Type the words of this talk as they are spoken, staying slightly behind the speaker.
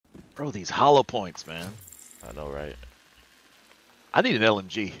Bro, these hollow points, man. I know, right? I need an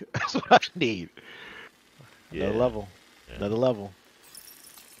LNG. That's what I need. Yeah. Another level. Yeah. Another level.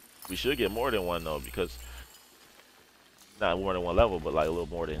 We should get more than one though, because not more than one level, but like a little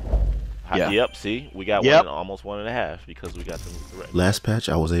more than. Yeah. Yep. See, we got Yep. one, almost 1.5, because we got the. Last patch,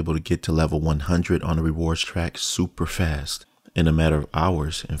 I was able to get to level 100 on the rewards track super fast, in a matter of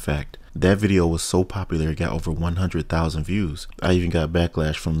hours, in fact. That video was so popular it got over 100,000 views. I even got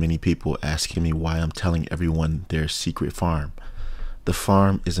backlash from many people asking me why I'm telling everyone their secret farm. The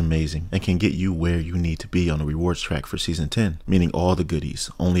farm is amazing and can get you where you need to be on the rewards track for Season 10, meaning all the goodies,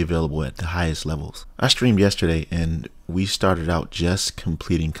 only available at the highest levels. I streamed yesterday and we started out just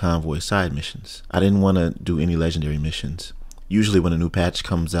completing convoy side missions. I didn't want to do any legendary missions. Usually when a new patch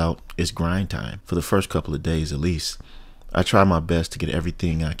comes out, it's grind time, for the first couple of days at least. I try my best to get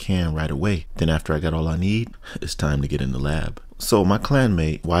everything I can right away. Then after I got all I need, it's time to get in the lab. So my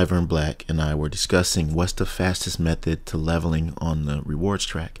clanmate, 𝐻𝐵LK, and I were discussing what's the fastest method to leveling on the rewards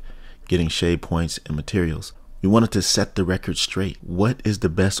track, getting shade points and materials. We wanted to set the record straight. What is the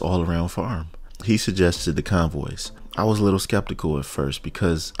best all-around farm? He suggested the convoys. I was a little skeptical at first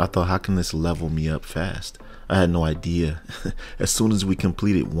because I thought, how can this level me up fast? I had no idea. As soon as we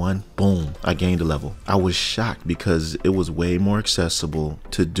completed one, boom, I gained a level. I was shocked because it was way more accessible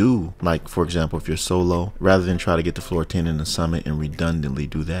to do, like for example if you're solo, rather than try to get to floor 10 in the summit and redundantly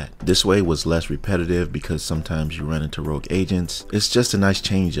do that. This way was less repetitive because sometimes you run into rogue agents. It's just a nice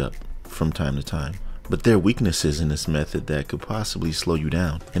change up from time to time. But there are weaknesses in this method that could possibly slow you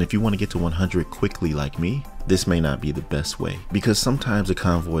down. And if you want to get to 100 quickly like me, this may not be the best way. Because sometimes the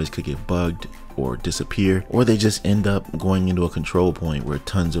convoys could get bugged or disappear, or they just end up going into a control point where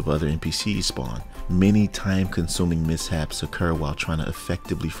tons of other NPCs spawn. Many time-consuming mishaps occur while trying to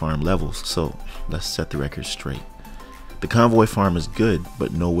effectively farm levels, so let's set the record straight. The convoy farm is good,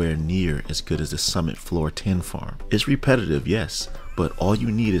 but nowhere near as good as the summit floor 10 farm. It's repetitive, yes, but all you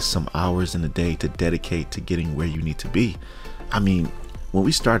need is some hours in a day to dedicate to getting where you need to be. I mean, when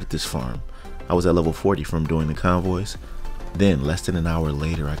we started this farm, I was at level 40 from doing the convoys. Then less than an hour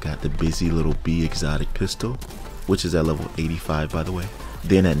later, I got the busy little 𝐵 pistol, which is at level 85 by the way.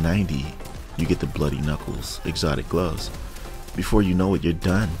 Then at 90, you get the bloody knuckles exotic gloves. Before you know it, you're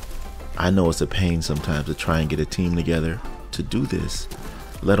done. I know it's a pain sometimes to try and get a team together to do this,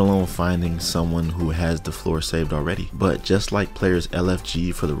 let alone finding someone who has the floor saved already. But just like players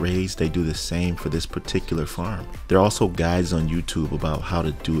LFG for the raids, they do the same for this particular farm. There are also guides on YouTube about how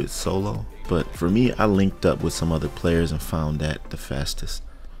to do it solo, but for me, I linked up with some other players and found that the fastest.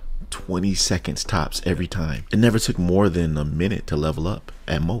 20 seconds tops every time. It never took more than a minute to level up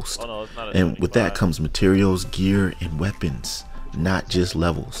at most. Oh, no, it's not and with that comes materials, gear, and weapons, not just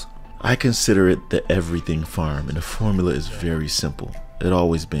levels. I consider it the everything farm, and the formula is very simple. It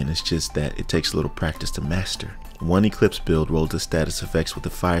always been, it's just that it takes a little practice to master. One Eclipse build rolls the status effects with the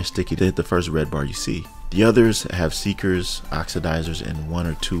fire sticky to hit the first red bar you see. The others have seekers, oxidizers, and 1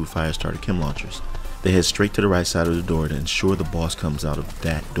 or 2 fire starter chem launchers. They head straight to the right side of the door to ensure the boss comes out of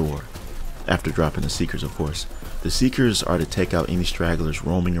that door. After dropping the seekers, of course. The seekers are to take out any stragglers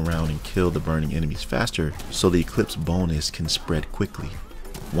roaming around and kill the burning enemies faster, so the Eclipse bonus can spread quickly.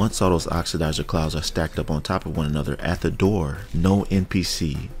 Once all those oxidizer clouds are stacked up on top of one another at the door, no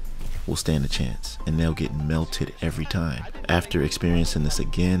NPC will stand a chance, and they'll get melted every time. After experiencing this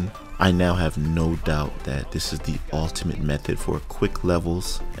again, I now have no doubt that this is the ultimate method for quick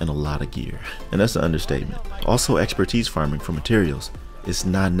levels and a lot of gear. And that's an understatement. Also, expertise farming for materials. It's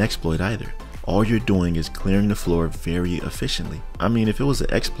not an exploit either. All you're doing is clearing the floor very efficiently. I mean, if it was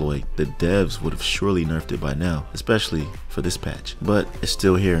an exploit, the devs would have surely nerfed it by now, especially for this patch. But it's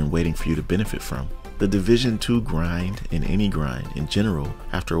still here and waiting for you to benefit from. The Division 2 grind, and any grind in general,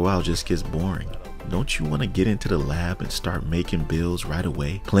 after a while just gets boring. Don't you want to get into the lab and start making builds right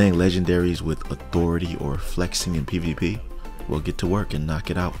away? Playing legendaries with authority or flexing in PvP? Well, get to work and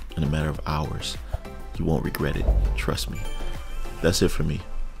knock it out in a matter of hours. You won't regret it, trust me. That's it for me.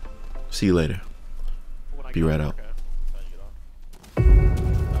 See you later. Be right out.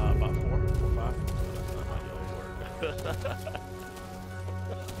 About 4 or 5.